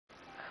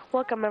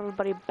Welcome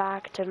everybody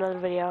back to another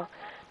video.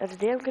 Now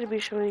today I'm going to be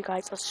showing you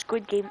guys a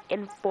Squid game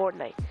in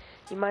Fortnite.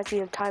 You might see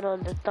the title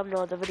and the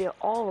thumbnail of the video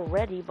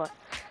already, but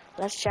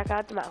let's check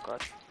out the map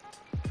code.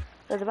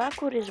 Now the map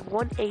code is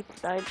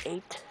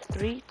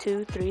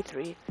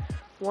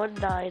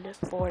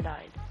 189832331949.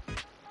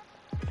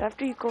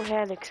 After you go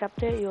ahead and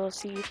accept it, you'll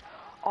see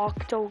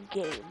Octo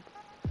Game.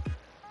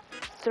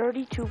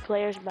 32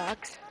 players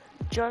max,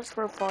 just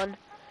for fun,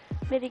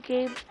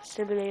 minigame,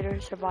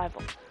 simulator,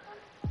 survival.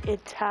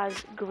 It has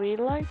green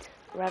light,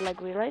 red light,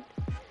 green light,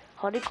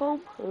 honeycomb,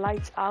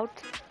 lights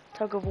out,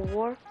 tug of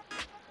war,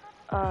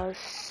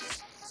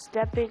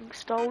 stepping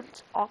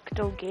stones,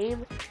 octo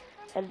game,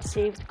 and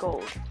saved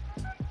gold.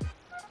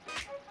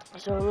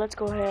 So let's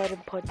go ahead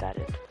and put that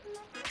in.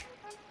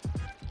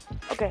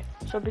 Okay,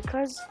 so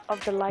because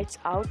of the lights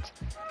out,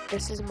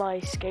 this is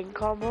my skin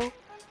combo,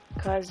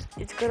 because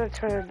it's gonna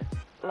turn,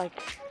 like,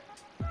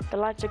 the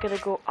lights are gonna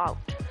go out,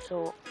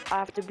 so I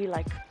have to be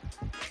like,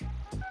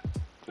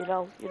 you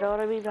know what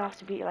I mean? I have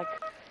to be like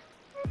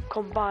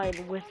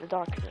combined with the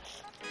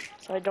darkness,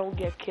 so I don't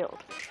get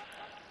killed.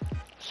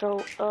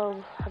 So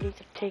I need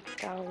to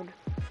take down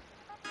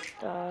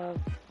the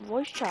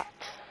voice chat.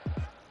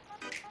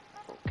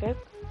 Okay,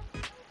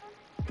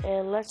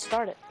 and let's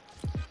start it.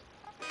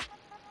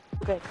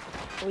 Okay,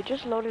 we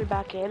just loaded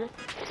back in,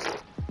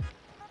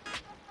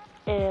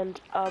 and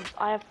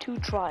I have two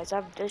tries. I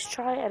have this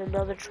try and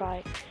another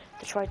try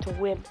to try to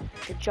win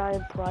the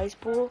giant prize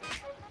pool.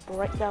 But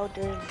right now,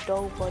 there's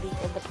nobody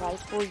in the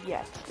prize pool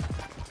yet.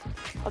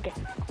 Okay,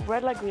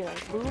 red light, green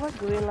light, blue light,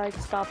 green light,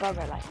 stop at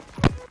red light.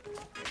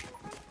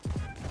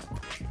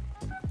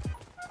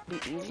 Be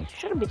easy.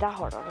 Shouldn't be that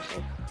hard,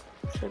 honestly.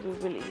 Should be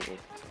really easy.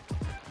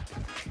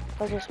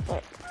 Let's just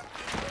play.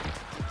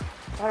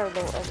 I don't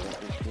know any of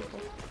these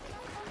people.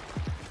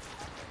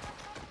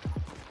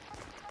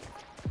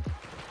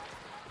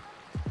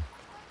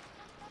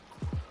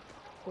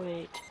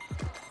 Wait,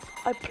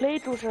 I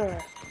played with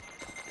her.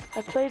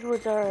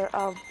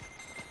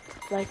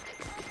 Like,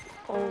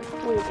 oh,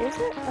 wait, is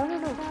it? I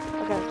don't know.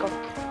 Okay, let's go.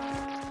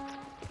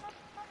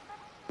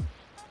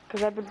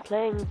 Because I've been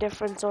playing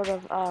different sort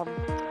of,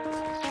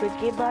 Squid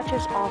game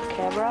matches off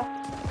camera.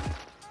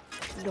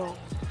 No.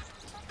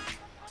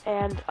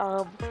 And,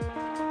 I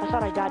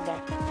thought I died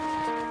there.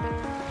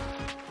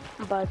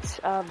 But,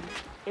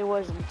 it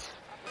wasn't.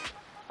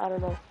 I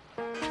don't know.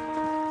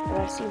 And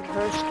I've seen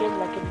her skin,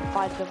 like, in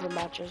 5 different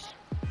matches.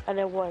 And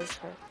it was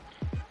her.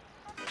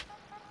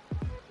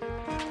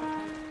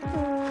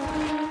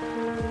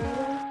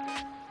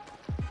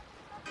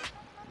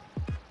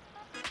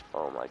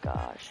 Oh my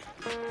gosh.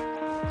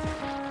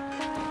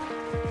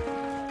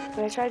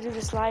 I try to do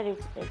the sliding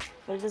thing,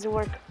 but it doesn't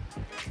work.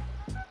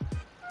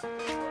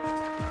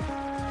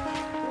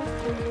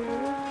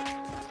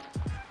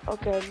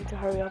 Okay, I need to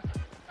hurry up.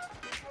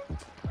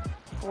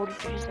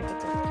 43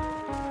 seconds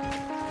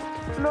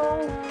left.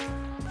 No!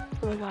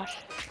 Oh my gosh.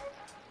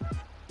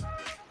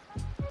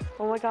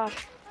 Oh my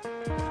gosh.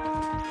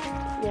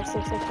 Yes.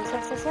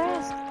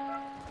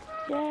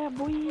 Yeah,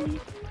 boy.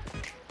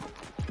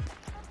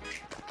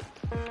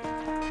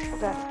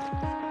 Okay.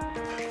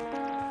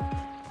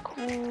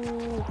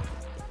 Cool.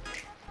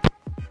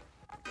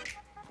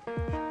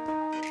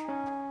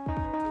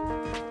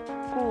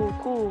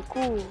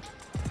 Cool.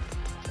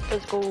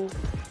 Let's go.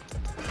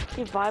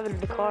 Keep vibing in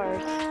the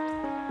cars.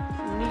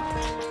 Neat.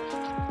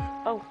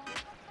 Oh,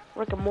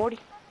 Rick and Morty.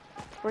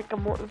 We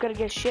gotta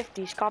get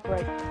shifties.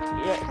 Copyright.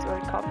 Yeah, it's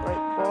already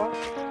copyright, bro.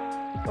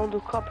 Don't do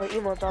copyright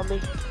emotes on me.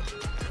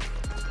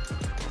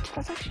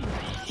 That's actually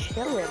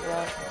chilling,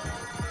 bro.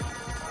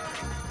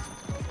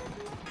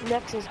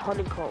 Next is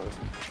honeycomb.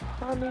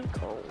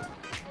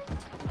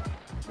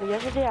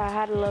 Yesterday I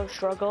had a little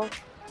struggle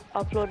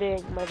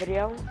uploading my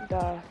video,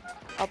 the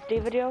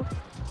update video,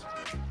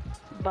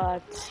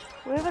 but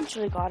we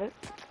eventually got it.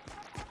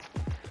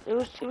 It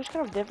was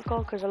kind of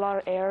difficult because a lot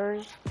of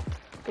errors,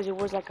 because it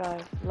was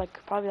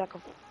probably like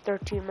a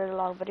 13-minute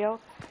long video,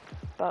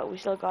 but we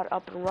still got it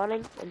up and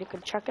running, and you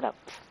can check it out.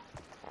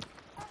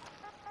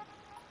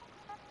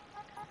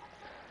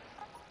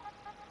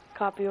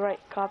 Copyright.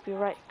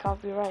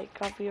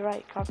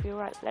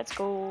 Let's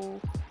go.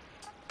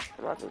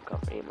 I'm not doing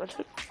copyright much.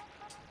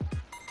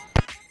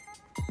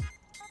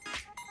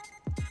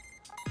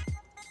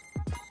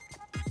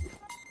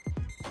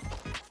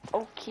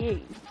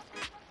 Okay.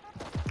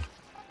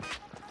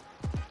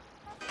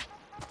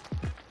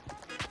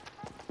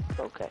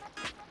 Okay.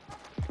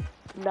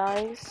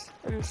 Nice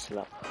and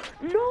slow.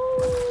 No!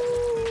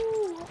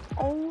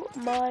 Oh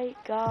my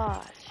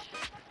gosh.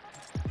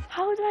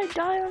 How did I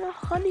die on a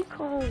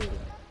honeycomb?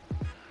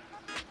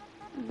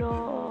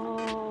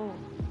 No.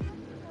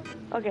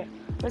 Okay,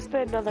 let's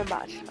play another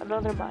match.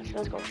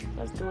 Let's go.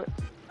 Let's do it.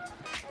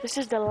 This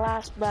is the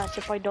last match.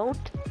 If I don't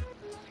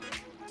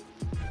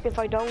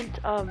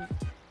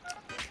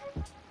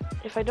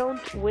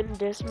win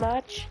this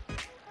match,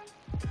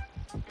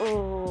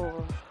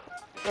 oh,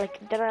 like,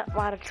 then I'm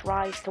out of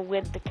tries to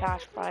win the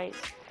cash prize.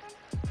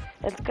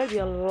 And it's gonna be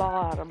a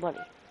lot of money.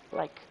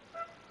 Like,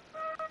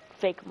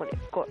 fake money,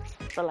 of course.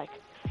 But like,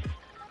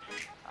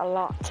 a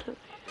lot.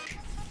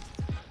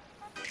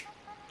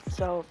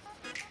 So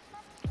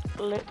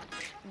let's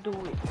do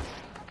it.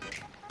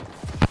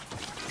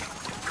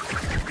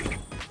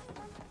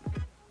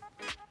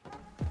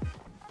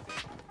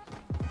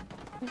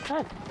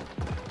 Okay.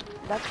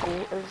 That's cool.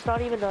 And it's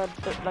not even a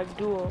like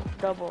dual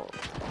double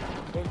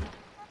thing.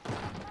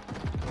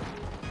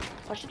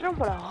 I should don't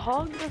want to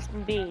hug this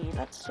bee.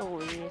 That's so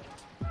weird.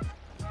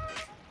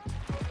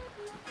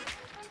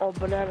 Oh,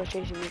 banana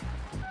chasing me.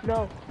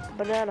 No,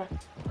 banana.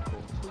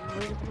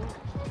 Where's the banana?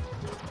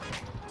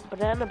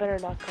 Banana better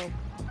not come.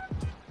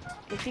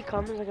 If he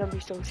comes, I'm gonna be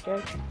so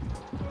scared.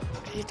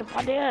 It's a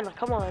banana.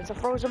 Come on, it's a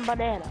frozen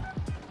banana.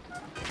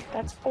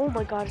 That's, oh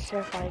my god, it's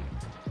terrifying.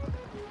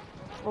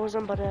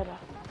 Frozen banana.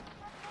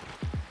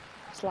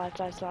 Slide,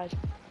 slide, slide.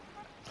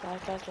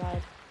 Slide, slide,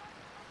 slide.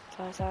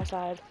 Slide, slide,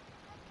 slide.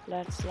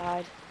 Let's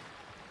slide.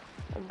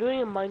 I'm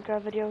doing a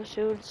Minecraft video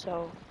soon,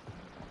 so...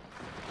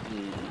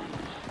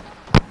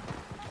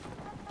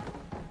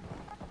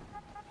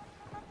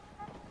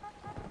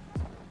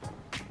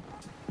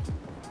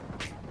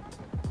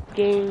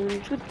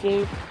 Game, Squid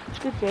Game,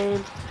 Squid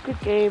Game, Squid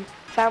Game,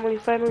 family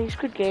friendly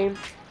Squid Game.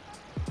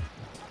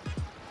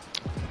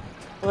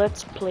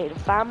 Let's play the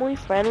family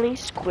friendly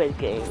Squid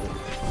Game.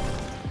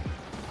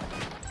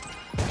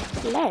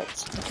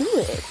 Let's do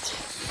it.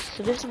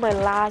 So this is my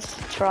last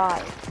try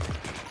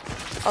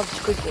of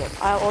Squid Game.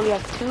 I only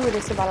have 2 and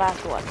this is my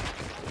last one.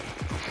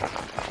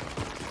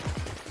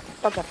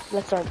 Okay,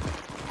 let's start.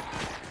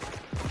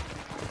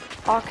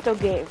 Octo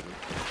Game.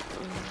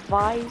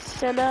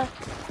 Vicena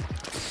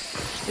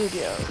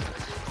Studios.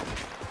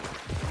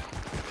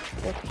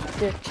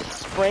 They're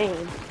just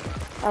spraying.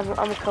 I'm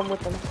gonna come with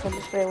them. I'm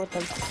gonna spray with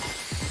them.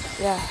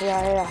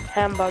 Yeah.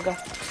 Hamburger.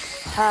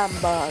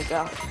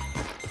 Hamburger.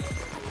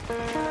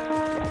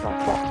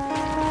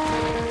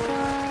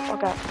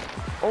 Okay.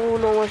 Oh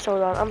no, we're so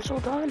done. I'm so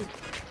done.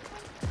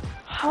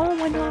 How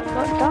am I not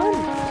done?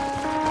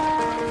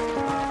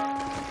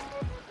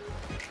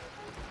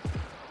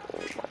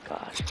 Oh my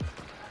gosh.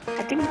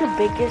 I think the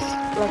biggest,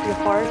 like the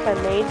farthest I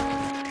made,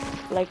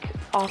 like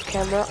off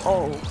camera.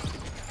 Oh.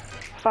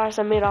 Farthest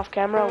I made off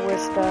camera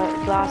was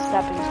the glass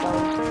stepping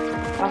stones.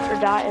 After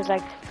that is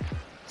like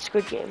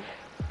Squid Game.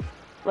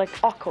 Like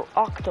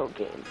Octo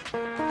Game.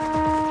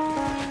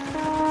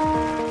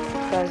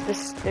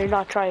 Because they're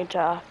not trying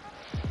to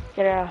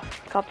get a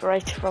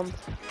copyright from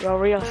the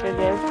real Squid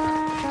Game.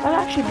 That'd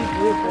actually be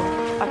weird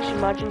though. Actually,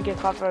 imagine get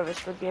copyright of a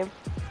Squid Game.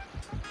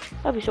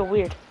 That'd be so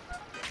weird.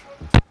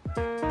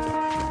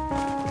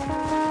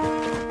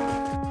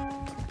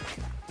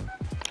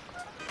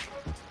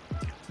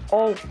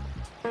 Oh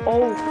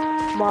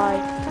my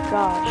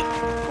gosh.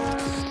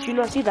 Did you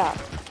not see that?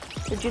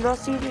 Did you not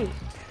see me?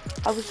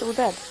 I was so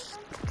dead.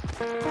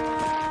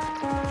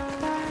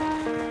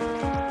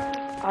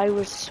 I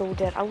was so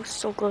dead. I was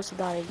so close to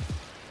dying.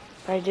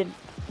 But I didn't.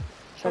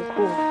 So I'm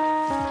cool.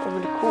 I'm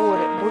really cool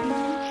with it.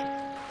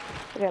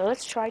 Okay,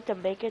 let's try to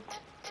make it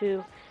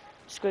to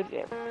Squid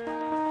Game.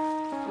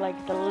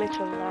 Like the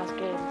literal last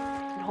game.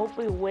 And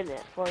hopefully win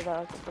it for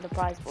the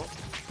prize pool.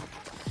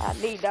 I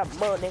need that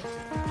money.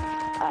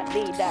 I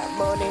need that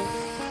money.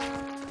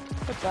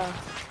 What the?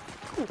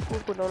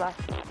 Cool, no lie.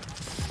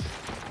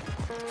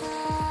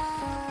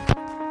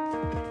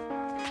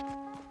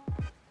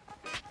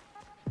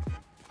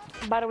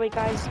 By the way,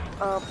 guys,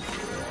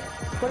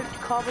 put in the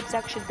comment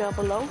section down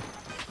below.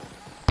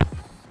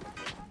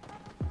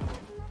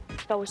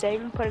 I was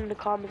saying, put in the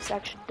comment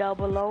section down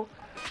below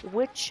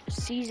which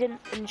season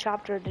and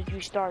chapter did you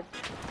start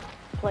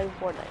playing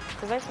Fortnite?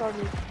 Because I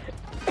started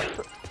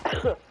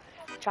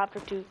chapter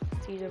 2,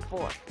 season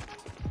 4.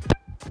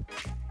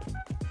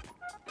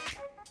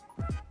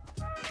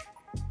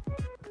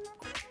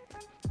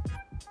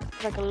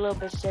 Like a little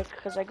bit sick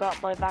because I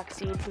got my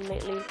vaccine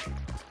lately.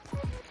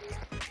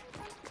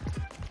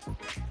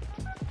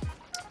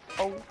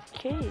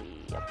 Okay.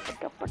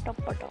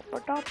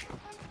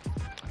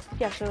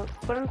 Yeah, so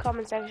put in the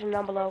comment section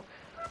down below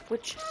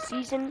which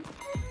season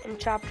and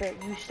chapter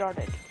you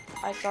started.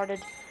 I started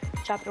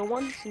chapter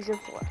 1, season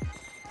 4.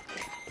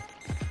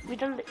 We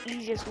done the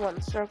easiest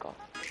one, circle.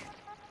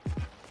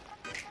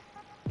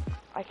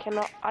 I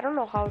don't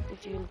know how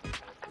if you,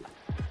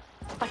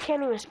 I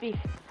can't even speak.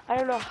 I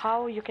don't know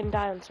how you can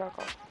die on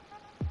circle.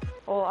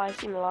 Well, I've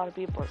seen a lot of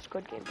people in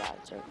Squid Game die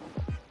on circle.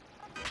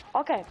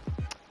 Okay.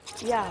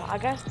 Yeah, I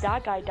guess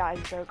that guy died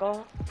in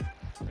circle,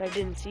 but I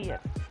didn't see it.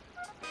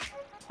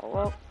 Oh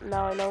well,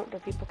 now I know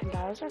that people can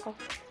die in circle.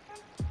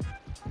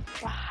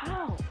 But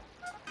how?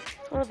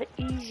 It's one of the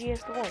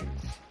easiest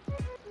ones.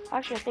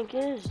 Actually, I think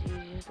it is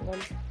the easiest one.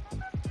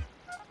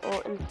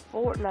 Well, in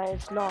Fortnite,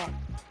 it's not.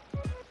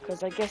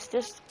 Because I guess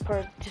this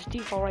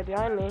default right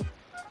behind me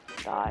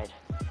died.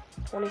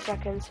 20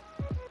 seconds.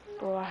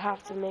 Bro, I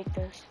have to make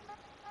this.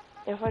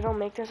 If I don't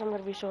make this, I'm going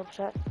to be so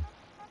upset.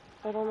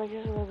 If I don't make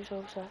this, I'm going to be so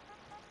upset.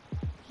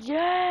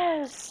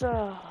 Yes!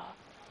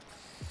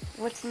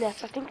 What's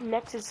next? I think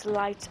next is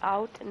lights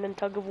out, and then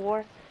tug of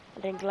war,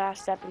 and then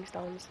glass stepping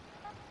stones.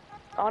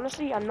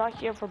 Honestly, I'm not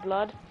here for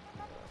blood.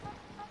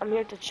 I'm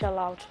here to chill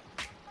out.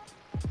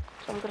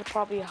 So I'm gonna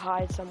probably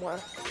hide somewhere.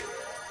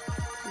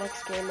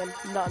 Next game and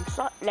no, it's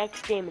not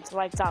next game, it's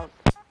lights out.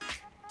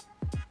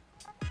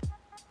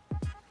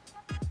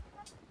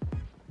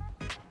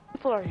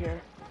 People are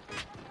here.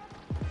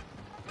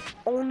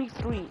 Only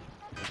 3.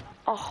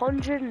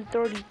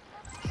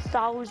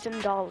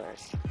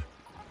 $130,000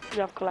 we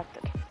have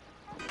collected.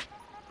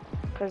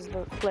 Because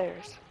the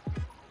players. Oh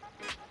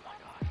my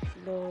gosh,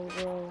 no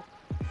bro.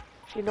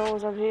 She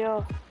knows I'm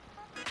here.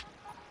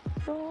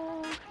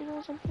 No, she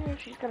knows I'm here.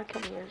 She's gonna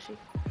kill me, isn't she?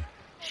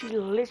 She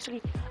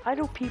literally, I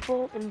know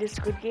people in this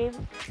Squid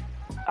game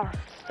are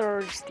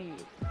thirsty.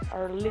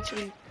 Are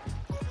literally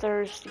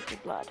thirsty for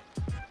blood.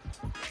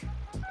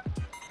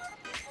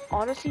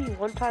 Honestly,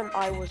 one time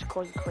I was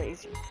going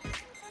crazy.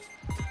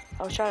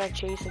 I was trying to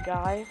chase a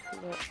guy,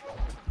 but...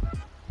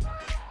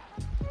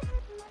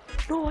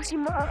 No, I see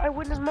I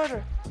witnessed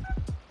murder.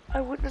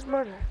 I witnessed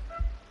murder.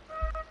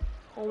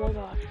 Oh my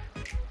gosh.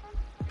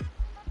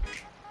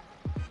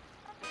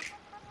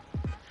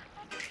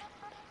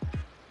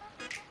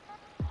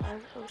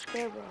 I'm so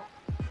scared, bro.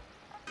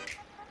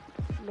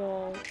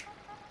 No.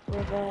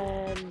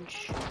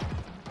 Revenge.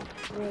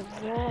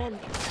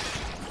 Revenge.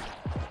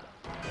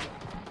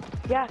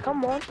 Yeah,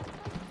 come on.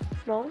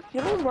 No,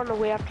 you don't run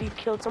away after you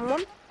killed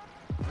someone.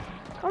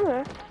 Come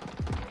here.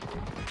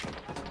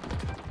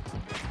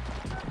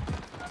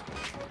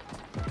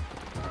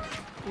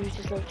 Use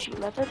this little cheat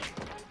method.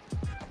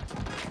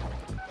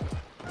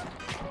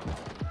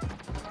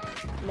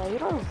 No, you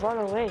don't run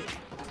away.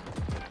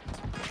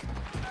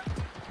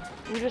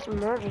 You just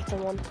murdered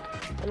someone,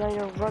 and now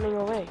you're running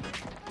away.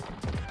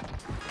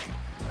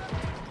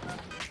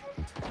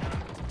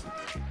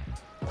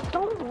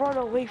 Don't run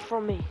away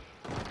from me.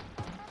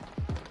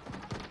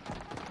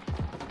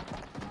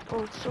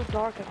 Oh, it's so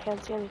dark, I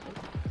can't see anything.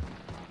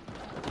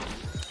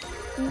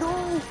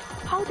 No!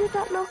 How did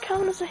that not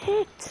count as a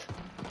hit?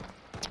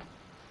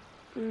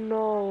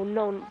 No,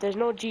 no, there's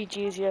no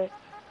GG's here.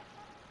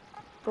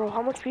 Bro,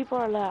 how much people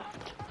are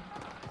left?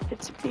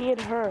 It's me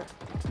and her.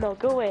 No,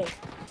 go away.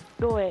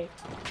 Go away.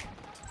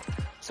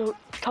 So,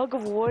 Tug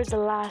of War is the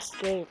last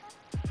game.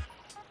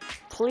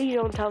 Please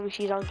don't tell me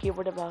she's on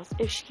keyboard and mouse.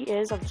 If she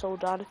is, I'm so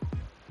done.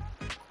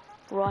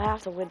 Bro, I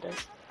have to win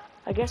this.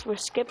 I guess we're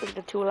skipping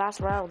the 2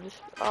 last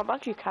rounds. I'm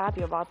actually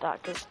happy about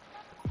that, because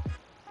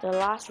the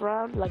last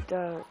round, like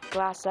the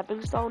glass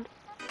stepping stone,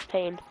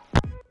 pain.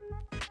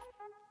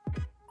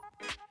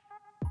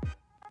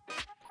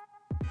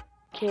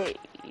 Okay.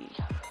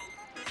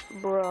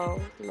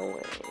 Bro, no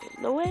way.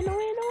 No way, no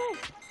way, no way.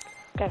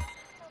 Okay.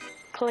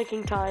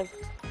 Clicking time.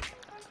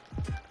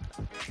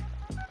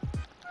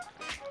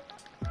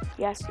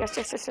 Yes, yes,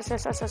 yes, yes, yes,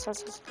 yes, yes, yes,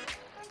 yes.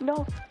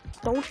 No,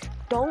 don't.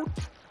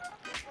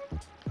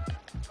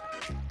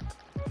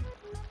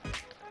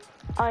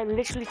 I'm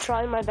literally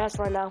trying my best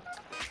right now.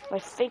 My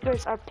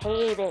fingers are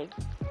paining.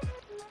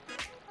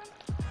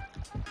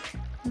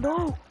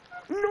 No,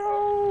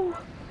 no.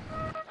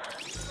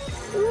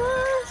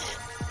 What?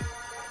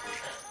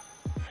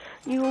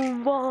 You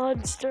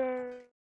monster.